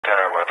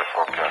weather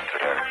forecast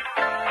today?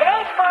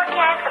 Today's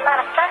forecast, a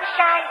lot of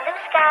sunshine, blue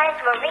skies,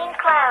 marine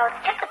clouds.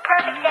 Just a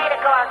perfect day to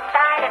go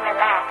outside and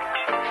relax.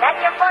 That's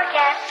your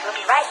forecast. We'll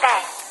be right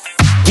back.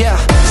 Yeah,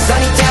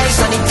 sunny days,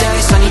 sunny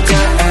days, sunny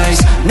days.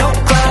 No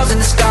clouds in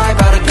the sky,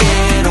 about to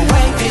get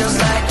away. Feels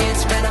like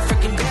it's been a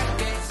freaking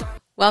decade.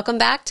 Welcome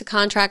back to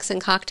Contracts and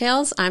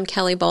Cocktails. I'm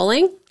Kelly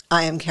Bowling.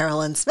 I am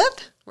Carolyn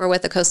Smith. We're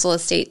with the Coastal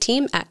Estate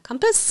team at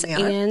Compass, We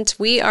are. and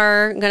we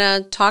are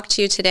going to talk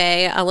to you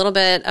today a little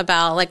bit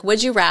about, like,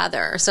 would you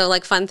rather? So,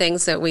 like, fun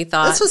things that we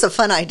thought. This was a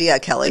fun idea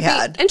Kelly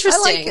had.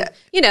 Interesting. I like it.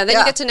 You know, then Yeah.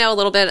 you get to know a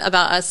little bit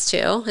about us,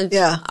 too, and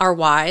our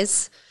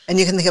whys. And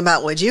you can think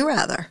about, would you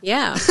rather?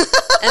 Yeah.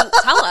 And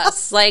tell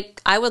us,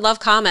 like, I would love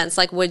comments,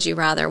 like, would you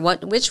rather?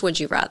 Which would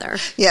you rather?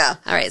 Yeah.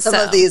 All right, Some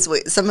of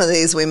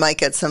these we might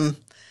get some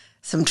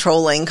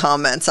trolling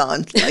comments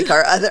on, like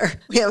our other.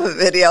 We have a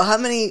video. How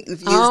many views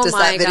does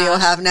that video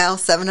have now?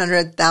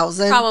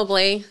 700,000?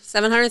 Probably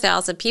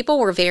 700,000. People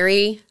were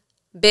very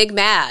big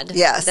mad.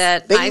 Yes,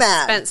 that big I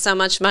mad. spent so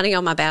much money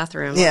on my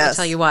bathroom. Yes. Let me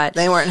tell you what,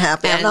 They weren't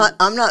happy. And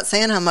I'm not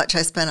saying how much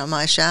I spent on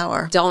my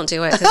shower. don't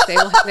do it because they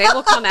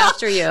will come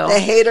after you. The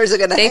haters are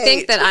going to hate. They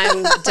think that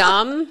I'm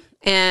dumb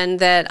and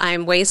that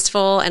I'm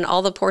wasteful and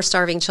all the poor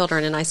starving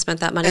children, and I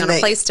spent that money on a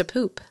place to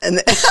poop.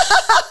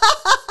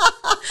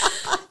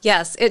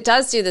 Yes, it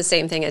does do the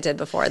same thing it did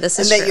before. This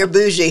is and true. that you're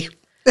bougie.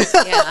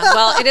 Yeah,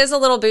 well, it is a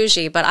little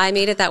bougie, but I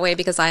made it that way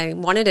because I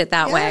wanted it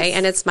that way,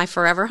 and it's my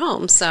forever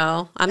home.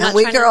 So I'm not.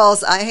 We trying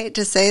girls, I hate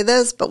to say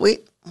this, but we're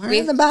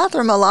in the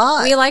bathroom a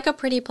lot. We like a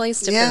pretty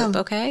place to poop.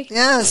 Okay.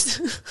 Yes.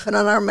 Put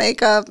on our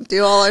makeup,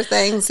 do all our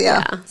things.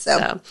 Yeah.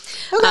 So.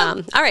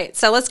 Okay. All right.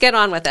 So let's get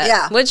on with it.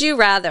 Yeah. Would you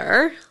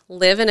rather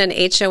live in an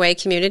HOA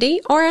community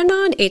or a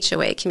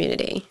non-HOA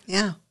community?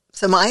 Yeah.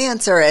 So my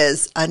answer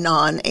is a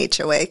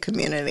non-HOA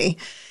community.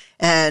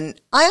 And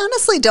I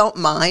honestly don't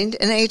mind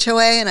an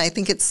HOA, and I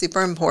think it's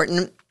super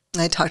important.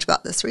 I talked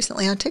about this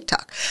recently on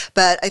TikTok,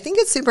 but I think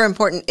it's super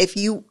important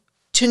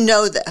to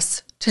know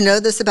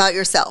this about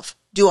yourself.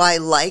 Do I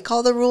like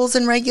all the rules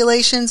and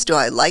regulations? Do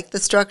I like the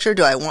structure?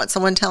 Do I want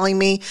someone telling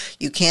me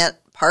you can't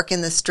park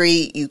in the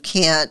street? You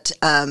can't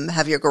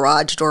have your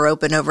garage door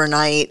open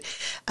overnight?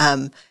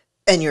 And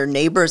your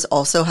neighbors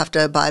also have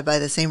to abide by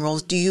the same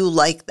rules. Do you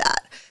like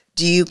that?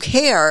 Do you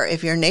care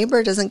if your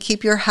neighbor doesn't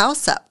keep your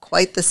house up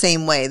quite the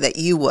same way that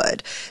you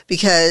would?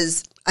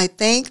 Because I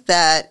think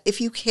that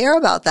if you care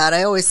about that,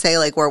 I always say,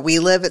 like, where we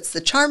live, it's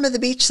the charm of the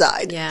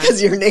beachside. Yeah.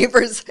 Because your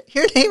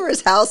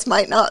neighbor's house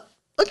might not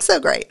look so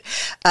great.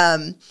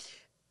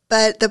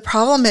 But the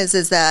problem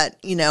is that,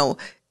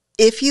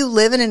 if you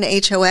live in an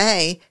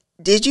HOA,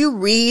 did you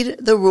read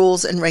the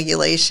rules and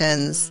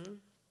regulations?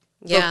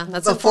 Yeah,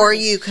 that's before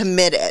important. you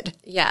committed.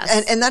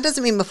 Yes. And that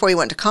doesn't mean before you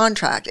went to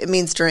contract. It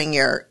means during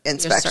your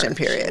inspection search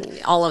period.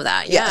 and all of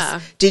that. Yes.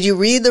 Yeah. Did you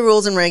read the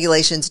rules and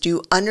regulations? Do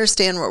you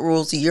understand what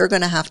rules you're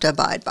going to have to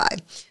abide by?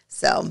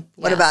 So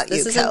what Yes, about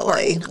this you, is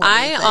Kelly? important. What do you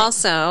I think?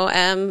 also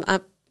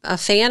am a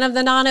fan of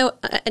the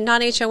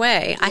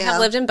non-HOA. I have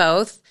lived in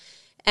both.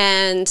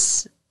 And,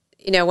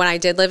 when I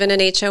did live in an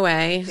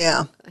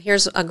HOA,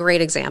 here's a great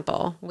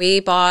example.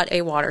 We bought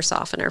a water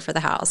softener for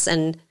the house,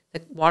 and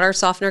the water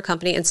softener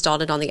company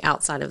installed it on the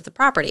outside of the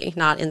property,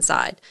 not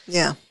inside.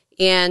 Yeah.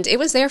 And it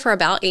was there for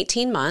about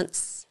 18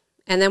 months.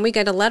 And then we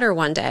got a letter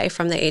one day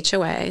from the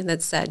HOA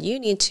that said, you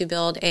need to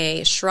build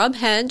a shrub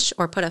hedge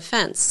or put a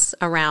fence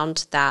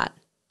around that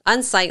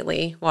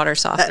unsightly water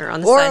softener on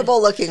the side. Horrible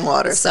looking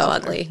water So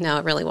softener. ugly. No,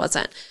 it really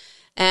wasn't.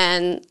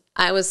 And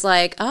I was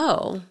like,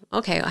 oh,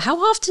 okay. How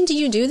often do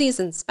you do these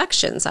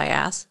inspections? I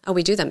asked. Oh,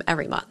 we do them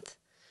every month.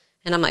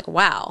 And I'm like,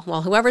 wow,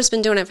 well, whoever's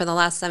been doing it for the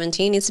last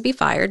 17 needs to be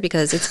fired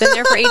because it's been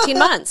there for 18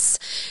 months.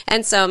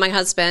 And so my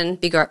husband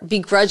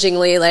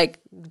begrudgingly,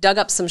 dug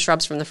up some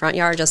shrubs from the front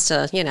yard just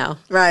to,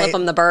 flip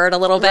them the bird a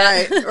little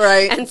bit.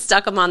 Right. And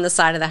stuck them on the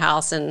side of the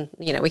house. And,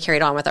 we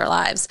carried on with our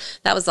lives.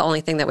 That was the only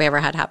thing that we ever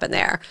had happen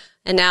there.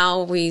 And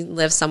now we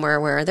live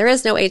somewhere where there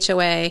is no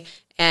HOA.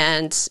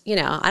 And,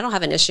 I don't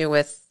have an issue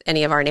with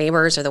any of our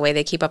neighbors or the way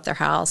they keep up their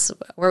house.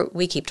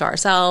 We keep to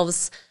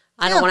ourselves.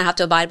 I don't want to have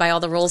to abide by all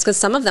the rules because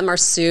some of them are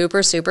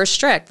super, super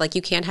strict. Like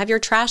you can't have your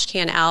trash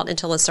can out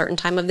until a certain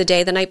time of the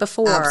day the night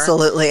before.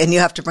 Absolutely. And you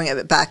have to bring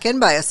it back in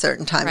by a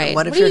certain time. Right. And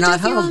what if you're not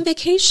home? You're on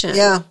vacation?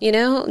 Yeah. Do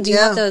you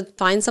have to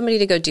find somebody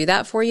to go do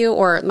that for you?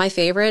 Or my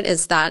favorite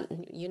is that,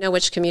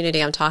 which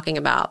community I'm talking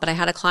about. But I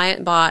had a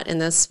client bought in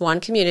this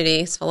one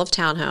community. It's full of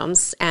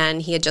townhomes.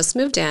 And he had just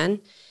moved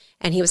in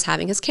and he was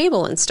having his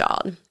cable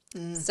installed.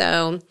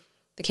 So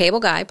the cable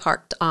guy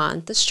parked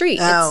on the street.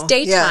 It's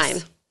daytime.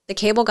 Yes. The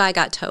cable guy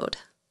got towed.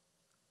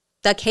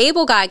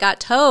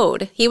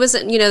 He was,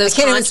 those I can't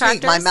contractors. even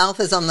speak. My mouth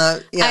is on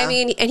the,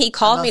 and he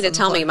called me to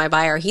tell me, my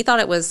buyer, he thought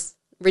it was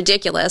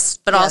ridiculous,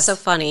 but also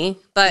funny,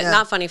 but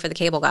not funny for the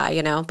cable guy,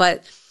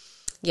 But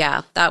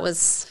yeah, that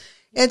was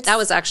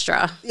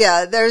extra.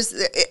 Yeah,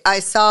 I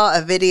saw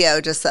a video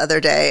just the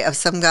other day of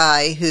some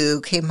guy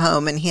who came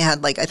home and he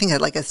had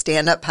a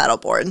stand-up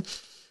paddleboard.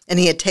 And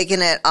he had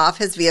taken it off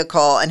his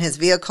vehicle, and his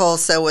vehicle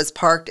was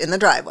parked in the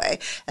driveway,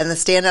 and the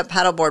stand-up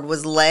paddleboard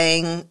was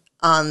laying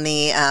on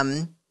the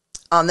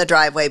on the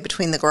driveway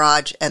between the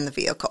garage and the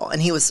vehicle.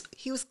 And he was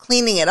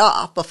cleaning it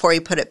off before he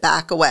put it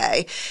back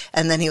away.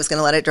 And then he was going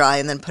to let it dry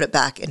and then put it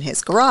back in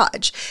his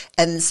garage.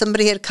 And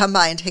somebody had come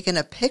by and taken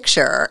a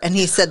picture. And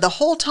he said the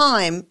whole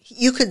time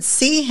you could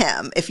see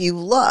him if you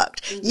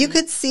looked. Mm-hmm. You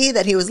could see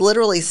that he was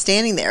literally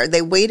standing there.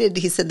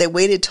 He said they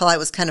waited till I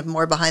was kind of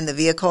more behind the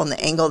vehicle and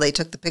the angle they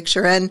took the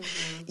picture in.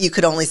 Mm-hmm. You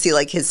could only see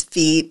like his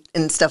feet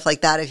and stuff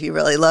like that if you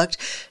really looked.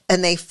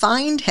 And they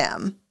fined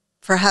him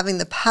for having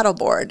the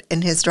paddleboard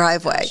in his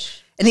driveway. Gosh.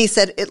 And he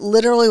said it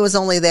literally was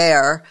only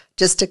there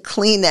just to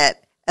clean it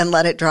and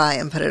let it dry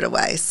and put it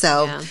away.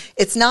 So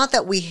it's not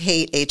that we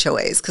hate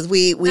HOAs because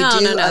we do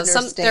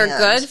understand. They're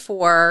good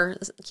for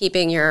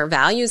keeping your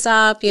values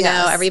up. You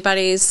know,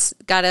 everybody's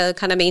got to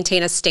kind of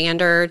maintain a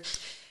standard.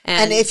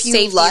 And if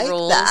you like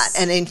rules. that,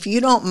 and if you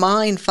don't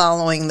mind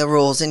following the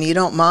rules and you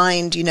don't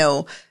mind,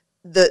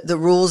 the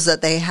rules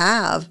that they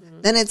have,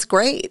 then it's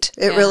great.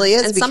 It really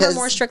is. And some are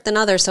more strict than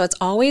others. So it's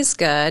always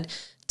good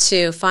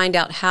to find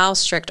out how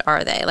strict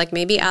are they. Like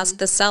maybe ask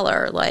the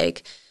seller,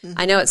 like,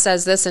 I know it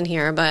says this in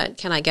here, but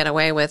can I get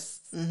away with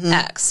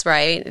X,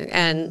 right?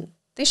 And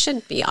they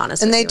should be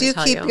honest and with they you. And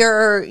they do keep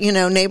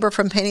your, neighbor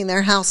from painting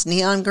their house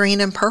neon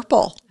green and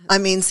purple. I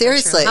mean,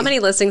 seriously. How many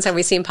listings have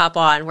we seen pop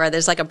on where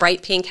there's like a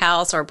bright pink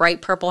house or a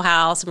bright purple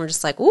house and we're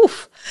just like,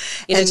 oof,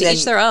 to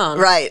each their own.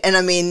 Right. And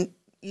I mean,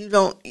 you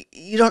don't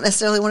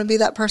necessarily want to be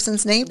that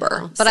person's neighbor.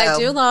 No. But I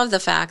do love the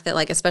fact that,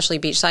 like, especially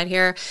beachside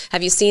here,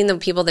 have you seen the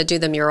people that do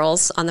the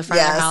murals on the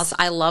front of their house?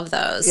 I love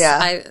those.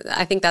 Yeah.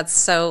 I think that's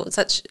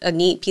such a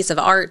neat piece of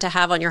art to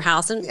have on your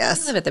house, and you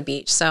live at the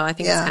beach, so I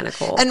think it's kind of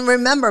cool. And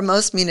remember,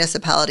 most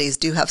municipalities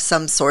do have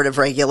some sort of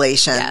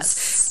regulations.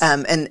 Yes.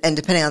 And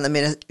depending on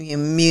the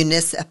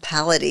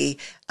municipality,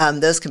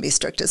 those can be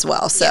strict as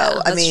well.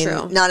 So, I mean,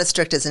 not as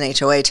strict as an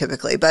HOA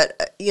typically,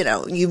 but,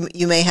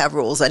 you may have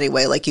rules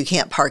anyway, like you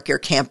can't park your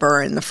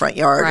camper in the front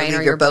yard or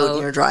leave your boat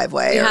in your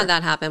driveway. We had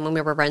that happen when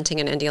we were renting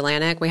in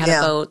Indialantic. We had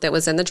a boat that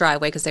was in the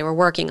driveway because they were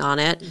working on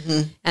it,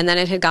 and then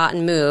it had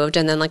gotten moved,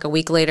 and then like a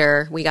week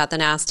later, we got the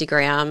nasty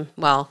gram.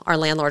 Well, our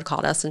landlord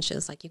called us, and she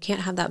was like, you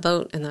can't have that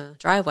boat in the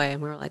driveway,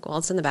 and we were like, well,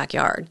 it's in the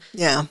backyard.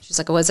 Yeah. She's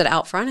like, was it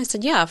out front? I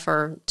said, yeah,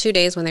 for 2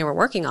 days when they were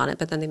working on it,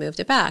 but then they moved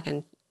it back,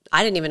 and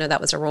I didn't even know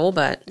that was a rule,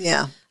 but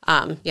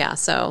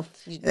so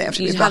they have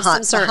to be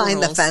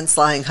behind the fence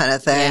line kind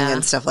of thing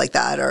and stuff like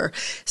that. Or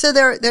so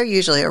there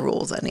usually are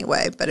rules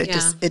anyway, but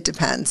it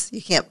depends.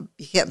 You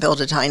can't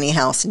build a tiny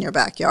house in your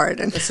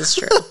backyard and this is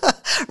true.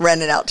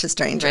 Rent it out to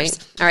strangers.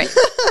 Right. All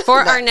right.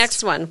 For our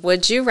next one,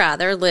 would you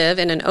rather live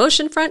in an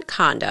oceanfront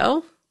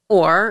condo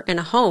or in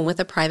a home with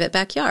a private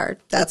backyard?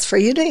 That's for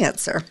you to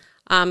answer.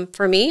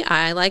 For me,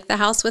 I like the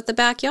house with the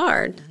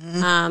backyard.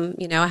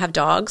 I have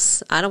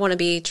dogs. I don't want to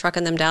be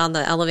trucking them down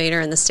the elevator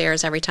and the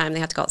stairs every time they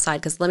have to go outside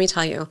because let me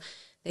tell you,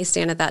 they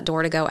stand at that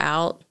door to go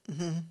out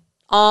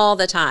all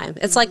the time.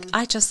 It's like,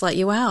 I just let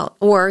you out.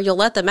 Or you'll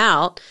let them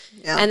out,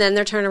 and then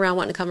they're turning around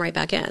wanting to come right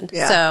back in.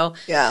 Yeah. So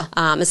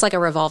it's like a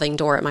revolving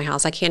door at my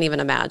house. I can't even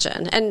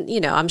imagine. And,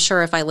 I'm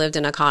sure if I lived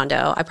in a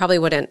condo, I probably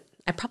wouldn't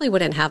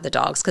have the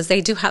dogs because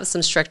they do have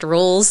some strict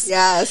rules.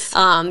 Yes.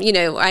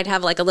 I'd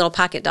have like a little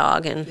pocket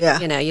dog and,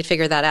 you'd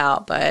figure that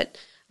out. But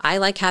I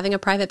like having a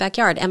private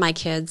backyard. And my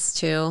kids,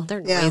 too.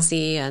 They're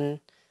noisy and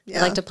they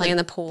like to play in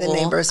the pool. The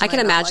neighbors I can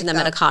imagine them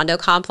at a condo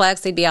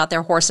complex. They'd be out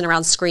there horsing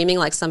around screaming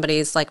like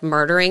somebody's like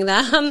murdering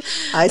them.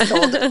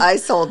 I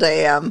sold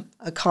a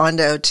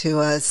condo to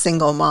a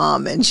single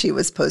mom, and she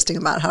was posting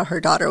about how her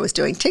daughter was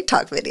doing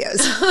TikTok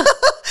videos.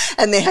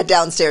 And they had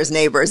downstairs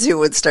neighbors who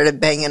would started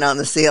banging on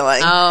the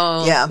ceiling.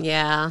 Oh,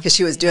 yeah. Because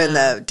she was doing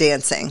the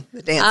dancing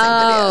videos.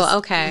 Oh,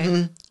 okay.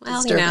 Mm-hmm.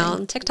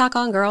 Well, TikTok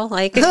on, girl.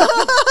 Like,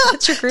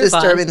 it's your group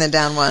disturbing the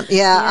down one.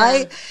 Yeah.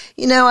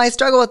 I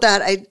struggle with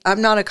that.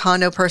 I'm not a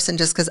condo person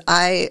just because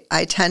I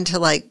tend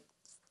to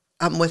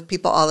I'm with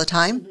people all the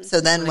time.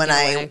 So then when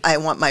I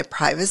want my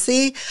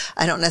privacy,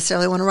 I don't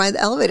necessarily want to ride the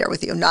elevator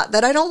with you. Not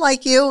that I don't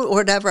like you or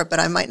whatever, but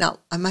I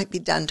might be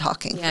done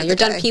talking. Yeah, you're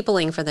done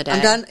peopling for the day.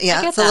 I'm done.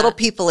 Yeah, it's a little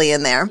peoply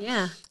in there.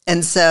 Yeah.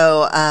 And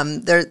so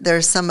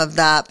there's some of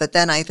that. But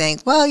then I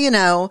think,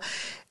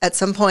 at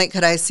some point,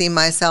 could I see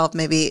myself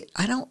maybe,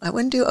 I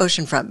wouldn't do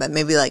oceanfront, but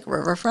maybe like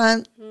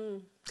riverfront.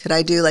 Could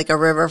I do like a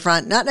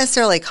riverfront, not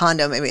necessarily a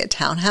condo, maybe a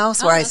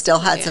townhouse where I still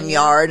had some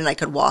yard and I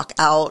could walk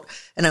out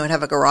and I would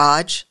have a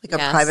garage, like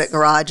a private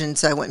garage, and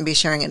so I wouldn't be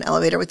sharing an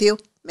elevator with you?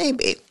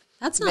 Maybe.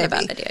 That's not a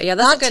bad idea. Yeah,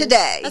 not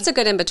today. That's a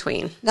good in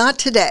between. Not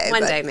today.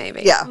 One day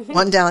maybe. Yeah,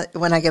 one down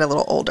when I get a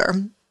little older.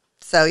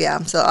 So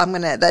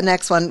the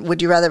next one,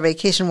 would you rather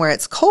vacation where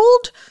it's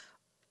cold,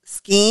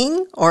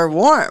 skiing, or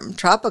warm,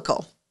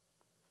 tropical?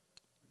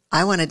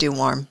 I want to do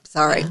warm.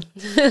 Sorry.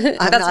 Yeah.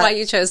 That's why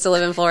you chose to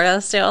live in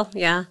Florida still?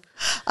 Yeah.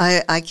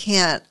 I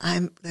can't.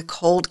 The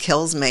cold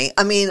kills me.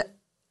 I mean,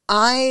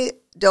 I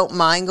don't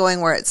mind going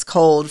where it's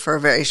cold for a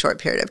very short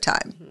period of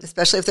time,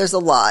 especially if there's a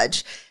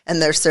lodge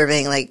and they're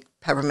serving like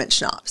peppermint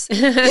schnapps.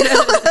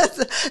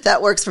 That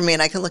works for me.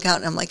 And I can look out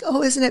and I'm like,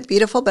 oh, isn't it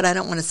beautiful? But I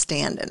don't want to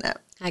stand in it.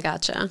 I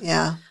gotcha.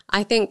 Yeah.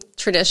 I think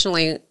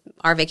traditionally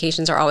our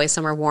vacations are always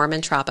somewhere warm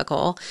and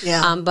tropical.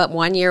 Yeah. But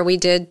one year we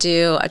did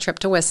do a trip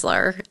to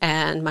Whistler,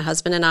 and my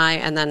husband and I,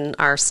 and then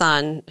our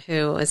son,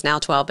 who is now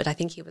 12, but I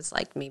think he was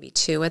like maybe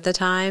 2 at the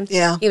time.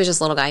 Yeah. He was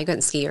just a little guy. He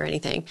couldn't ski or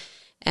anything.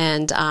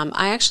 And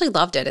I actually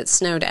loved it. It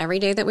snowed every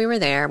day that we were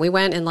there. We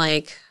went in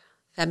like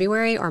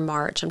February or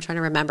March. I'm trying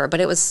to remember,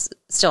 but it was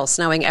still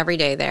snowing every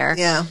day there.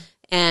 Yeah.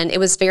 And it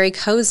was very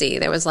cozy.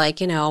 There was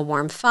like, a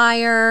warm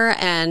fire,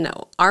 and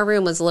our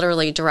room was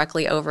literally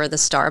directly over the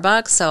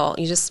Starbucks. So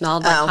you just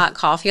smelled like hot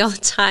coffee all the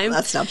time.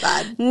 That's not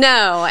bad.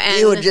 No. And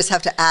You would just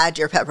have to add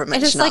your peppermint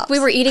and it's schnapps. like we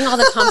were eating all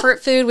the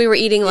comfort food. We were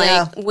eating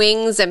like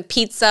wings and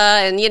pizza,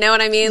 and you know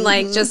what I mean?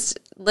 Like just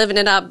living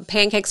it up,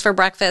 pancakes for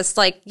breakfast,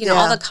 like,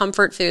 all the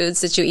comfort foods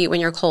that you eat when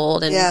you're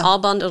cold, and all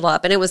bundled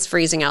up. And it was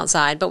freezing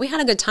outside, but we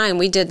had a good time.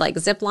 We did like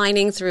zip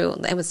lining through,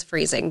 it was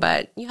freezing,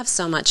 but you have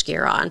so much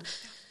gear on.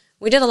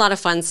 We did a lot of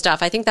fun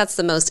stuff. I think that's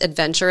the most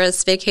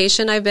adventurous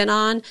vacation I've been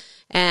on,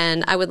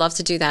 and I would love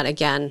to do that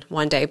again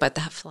one day, but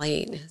that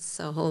flight is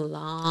so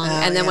long.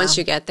 And then once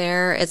you get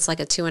there, it's like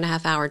a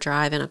 2.5-hour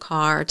drive in a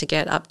car to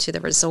get up to the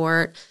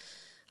resort.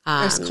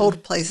 There's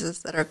cold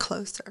places that are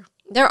closer.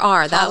 There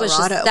are.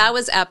 Colorado. That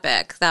was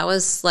epic. That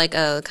was like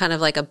a kind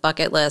of like a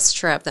bucket list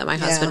trip that my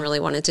husband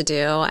really wanted to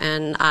do,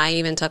 and I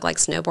even took like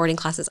snowboarding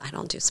classes. I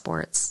don't do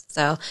sports,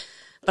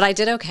 but I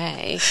did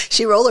okay.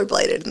 She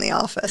rollerbladed in the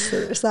office, so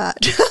there's that.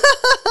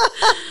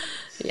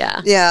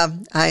 Yeah. Yeah,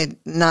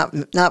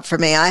 not for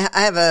me. I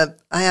have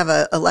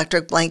a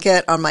electric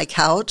blanket on my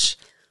couch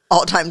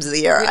all times of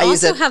the year. We I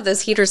also have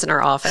those heaters in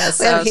our office.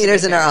 We have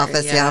heaters in our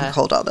office. Yeah, I'm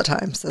cold all the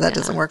time, so that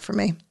doesn't work for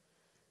me.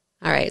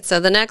 All right. So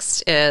the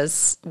next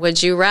is,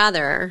 would you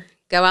rather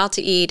go out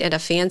to eat at a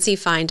fancy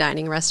fine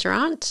dining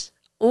restaurant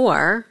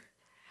or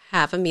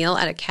have a meal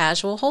at a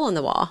casual hole in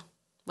the wall?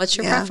 What's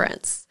your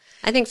preference?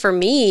 I think for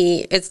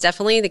me, it's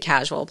definitely the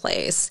casual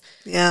place.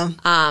 Yeah.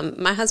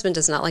 My husband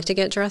does not like to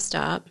get dressed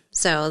up.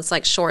 So it's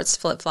like shorts,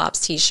 flip-flops,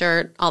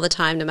 T-shirt all the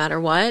time, no matter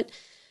what.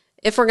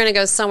 If we're going to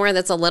go somewhere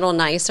that's a little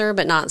nicer,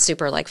 but not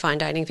super like fine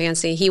dining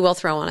fancy, he will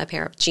throw on a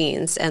pair of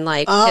jeans and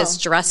like his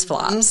dress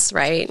flops,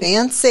 right?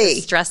 Fancy.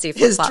 His dressy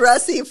flip-flops. His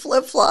dressy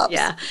flip-flops.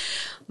 Yeah.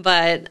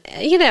 But,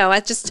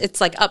 it's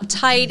like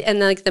uptight,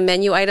 and like the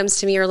menu items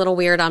to me are a little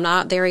weird. I'm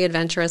not very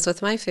adventurous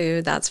with my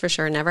food. That's for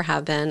sure. Never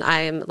have been.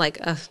 I'm like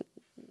a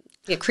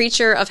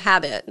creature of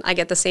habit. I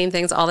get the same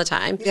things all the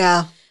time.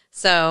 Yeah.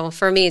 So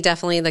for me,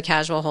 definitely the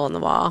casual hole in the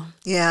wall.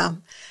 Yeah.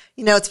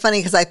 It's funny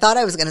because I thought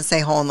I was going to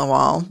say hole in the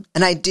wall,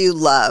 and I do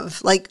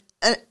love, like,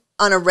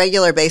 on a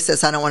regular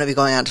basis, I don't want to be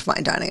going out to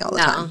fine dining all the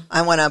time.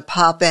 I want to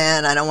pop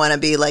in. I don't want to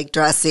be like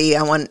dressy.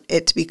 I want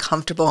it to be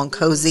comfortable and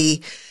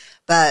cozy.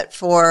 But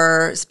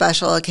for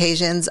special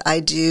occasions,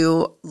 I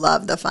do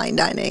love the fine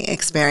dining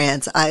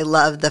experience. I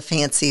love the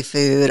fancy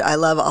food. I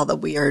love all the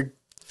weird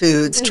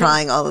foods,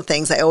 trying all the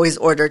things. I always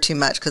order too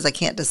much because I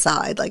can't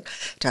decide, like,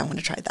 do I want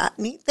to try that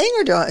neat thing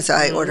or do I? So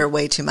I order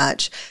way too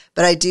much.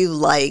 But I do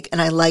like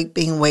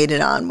being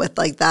waited on with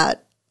like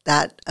that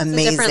amazing.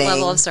 It's a different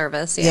level of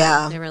service.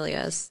 Yeah. It really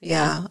is.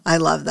 Yeah. I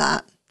love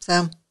that.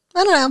 So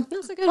I don't know.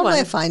 That's a good Probably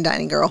one. a fine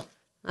dining girl.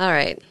 All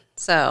right.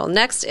 So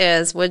next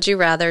is, would you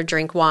rather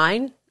drink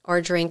wine or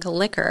drink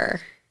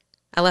liquor?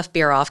 I left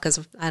beer off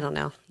because I don't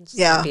know.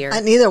 Beer.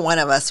 Neither one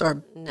of us are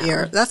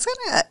beer. That's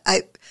kind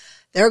of,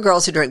 there are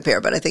girls who drink beer,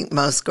 but I think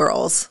most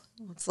girls,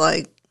 it's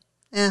like,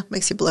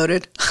 makes you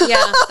bloated.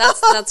 Yeah,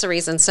 that's the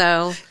reason.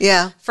 So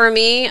for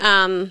me,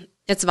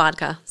 it's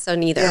vodka, so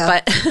neither. Yeah.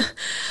 But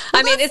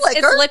I mean, it's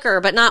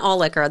liquor, but not all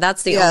liquor.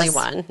 That's the only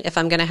one. If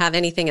I'm going to have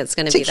anything, it's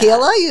going to be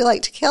tequila. You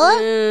like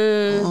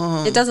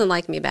tequila? It doesn't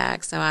like me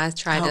back, so I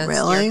try to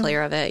steer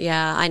clear of it.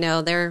 Yeah, I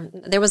know there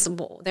was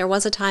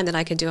a time that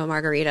I could do a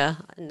margarita,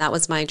 and that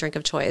was my drink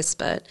of choice,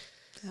 but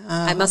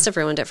I must have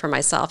ruined it for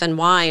myself. And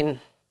wine,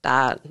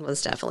 that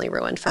was definitely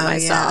ruined for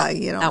myself. Yeah,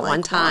 you don't at like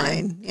one time.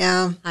 Wine.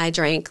 Yeah, I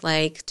drank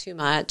like too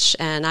much,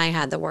 and I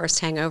had the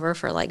worst hangover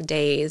for like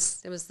days.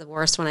 It was the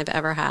worst one I've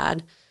ever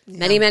had.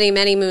 Many, many,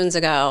 many moons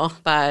ago.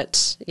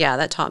 But yeah,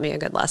 that taught me a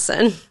good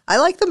lesson. I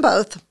like them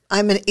both.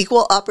 I'm an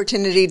equal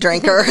opportunity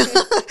drinker.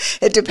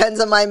 It depends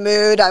on my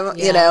mood.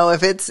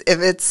 If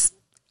it's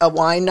a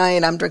wine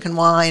night, I'm drinking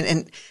wine,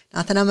 and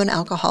not that I'm an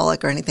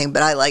alcoholic or anything,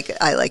 but I like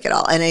it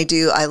all. And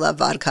I love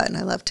vodka and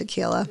I love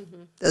tequila.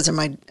 Those are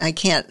I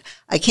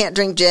can't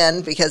drink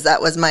gin because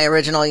that was my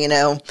original,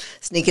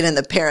 sneaking in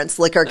the parents'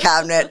 liquor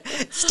cabinet,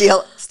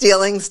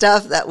 stealing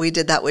stuff. That we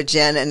did that with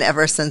gin, and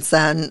ever since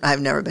then,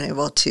 I've never been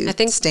able to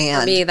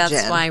stand for me, that's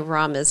gin. why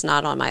rum is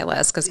not on my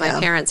list, because my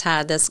parents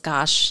had this,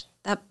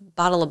 that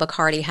bottle of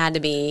Bacardi had to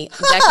be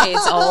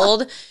decades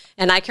old.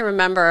 And I can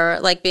remember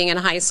like being in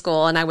high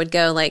school, and I would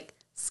go like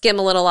skim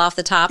a little off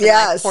the top and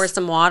like pour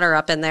some water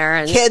up in there.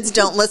 And kids,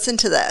 don't listen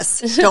to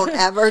this. Don't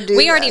ever do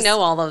We already know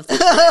all of the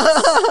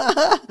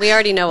tricks. We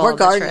already know all We're of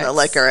the guarding tricks. the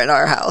liquor in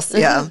our house.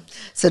 Yeah.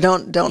 So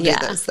don't do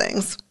those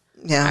things.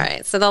 Yeah. All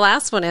right. So the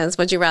last one is,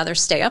 would you rather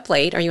stay up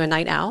late? Are you a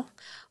night owl?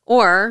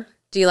 Or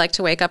do you like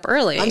to wake up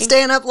early? I'm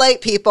staying up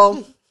late,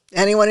 people.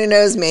 Anyone who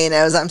knows me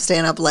knows I'm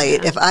staying up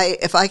late. Yeah.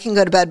 If I can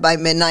go to bed by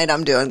midnight,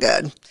 I'm doing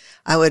good.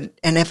 I would,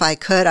 and if I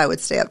could, I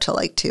would stay up till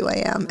like 2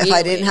 a.m. If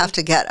I didn't have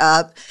to get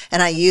up,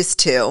 and I used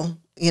to,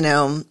 you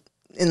know,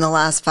 in the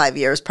last 5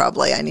 years,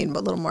 probably I need a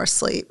little more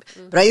sleep.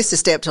 But I used to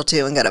stay up till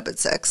 2 and get up at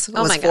 6. It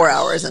was 4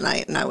 hours a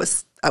night, and I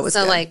was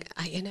So good. like,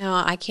 you know,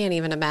 I can't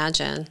even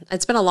imagine.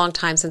 It's been a long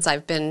time since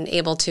I've been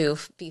able to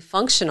be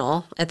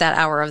functional at that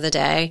hour of the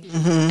day.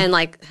 And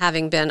like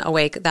having been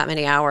awake that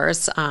many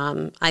hours,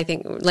 I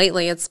think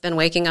lately it's been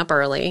waking up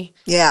early.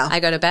 Yeah.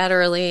 I go to bed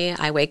early,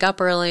 I wake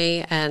up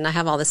early, and I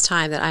have all this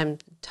time that I'm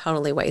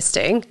totally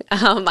wasting.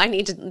 I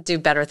need to do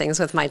better things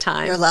with my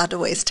time. You're allowed to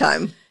waste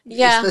time.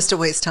 Yeah. You're supposed to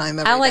waste time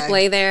every I like day.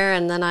 lay there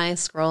and then I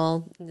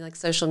scroll like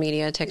social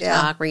media,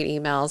 TikTok, read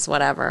emails,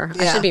 whatever.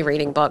 I Yeah. should be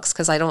reading books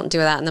because I don't do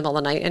that in the middle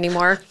of the night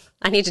anymore.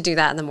 I need to do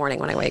that in the morning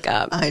when I wake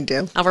up. I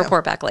do. I'll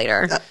report back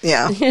later.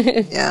 Yeah.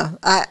 Yeah.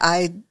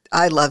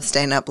 I love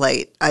staying up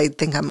late. I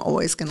think I'm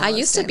always going to I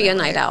used to be a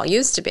night owl,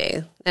 used to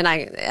be. And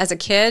as a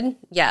kid,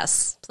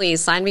 yes, please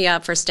sign me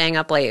up for staying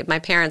up late. My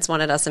parents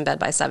wanted us in bed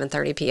by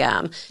 7:30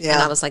 p.m. Yeah.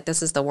 And I was like,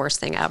 this is the worst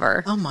thing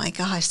ever. Oh my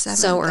gosh, 7:30.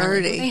 So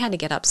early. They had to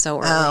get up so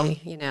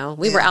early, you know.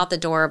 We were out the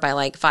door by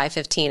like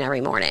 5:15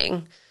 every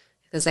morning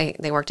because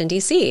they worked in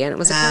D.C. and it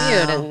was a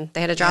commute and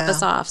they had to drop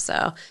us off.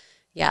 So,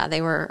 yeah,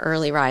 they were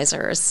early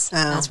risers.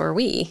 That's where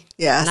we.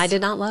 Yes. And I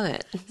did not love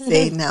it.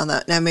 See, now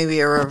maybe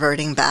you're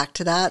reverting back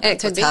to that. That's It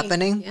could what's be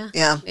happening.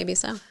 Yeah, maybe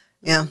so.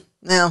 Yeah.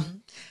 No.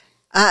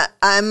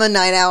 I'm a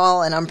night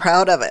owl and I'm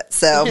proud of it.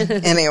 So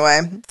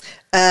anyway,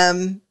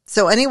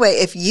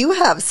 if you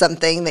have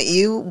something that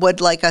you would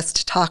like us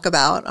to talk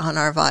about on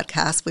our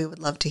podcast, we would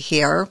love to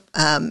hear.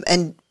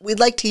 And we'd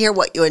like to hear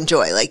what you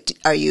enjoy. Like,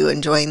 are you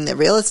enjoying the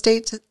real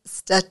estate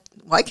stuff?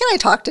 Why can't I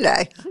talk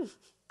today?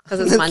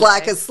 Because it's Monday.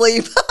 Lack of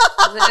sleep.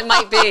 It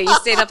might be. You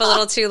stayed up a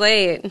little too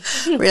late.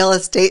 Real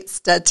estate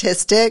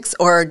statistics,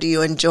 or do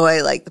you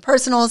enjoy like the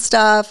personal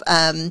stuff?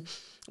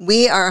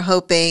 We are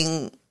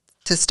hoping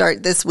to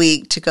start this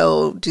week to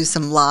go do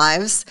some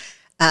lives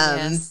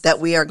that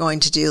we are going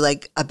to do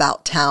like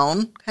about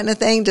town kind of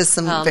thing, just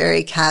some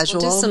very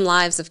casual. We'll do some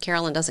lives if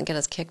Carolyn doesn't get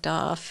us kicked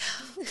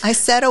off. I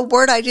said a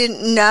word I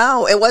didn't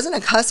know. It wasn't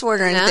a cuss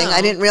word or anything. No.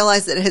 I didn't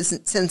realize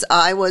that since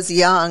I was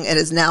young, it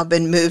has now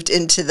been moved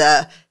into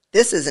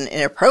this is an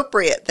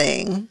inappropriate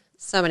thing.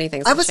 So many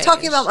things. I was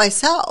talking about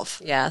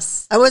myself.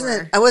 Yes. I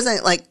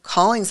wasn't like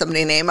calling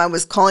somebody a name. I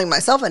was calling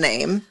myself a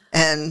name,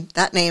 and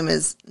that name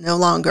is no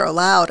longer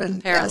allowed. And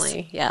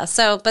Apparently, yeah.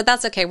 So, but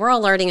that's okay. We're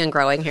all learning and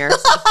growing here.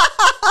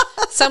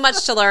 So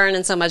much to learn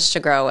and so much to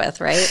grow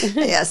with, right?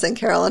 Yes, and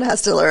Carolyn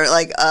has to learn.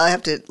 Like, I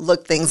have to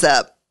look things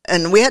up.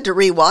 And we had to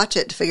rewatch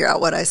it to figure out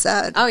what I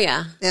said. Oh,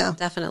 yeah. Yeah.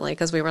 Definitely,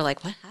 because we were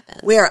like, what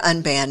happened? We are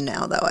unbanned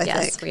now, though, I think.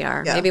 Yes, we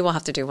are. Yeah. Maybe we'll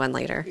have to do one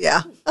later.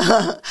 Yeah.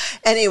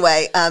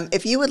 Anyway,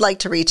 if you would like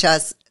to reach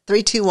us,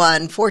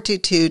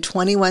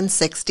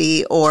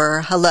 321-422-2160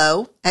 or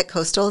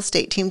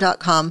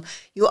hello@coastalestateteam.com.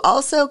 You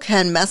also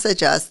can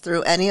message us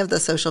through any of the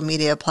social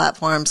media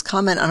platforms,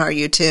 comment on our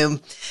YouTube.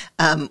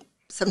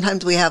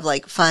 Sometimes we have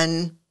like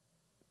fun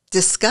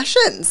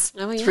discussions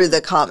through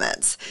the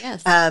comments.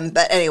 Yes.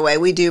 But anyway,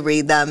 we do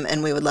read them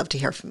and we would love to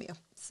hear from you.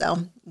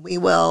 So we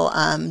will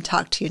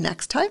talk to you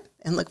next time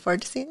and look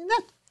forward to seeing you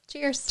then.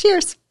 Cheers.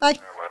 Cheers. Bye.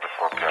 Today's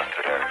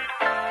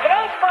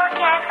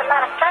forecast, a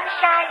lot of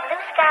sunshine,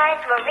 blue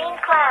skies, marine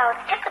clouds.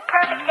 Just the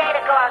perfect day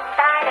to go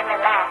outside and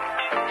relax.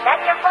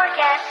 That's your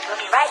forecast. We'll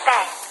be right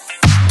back.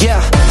 Yeah,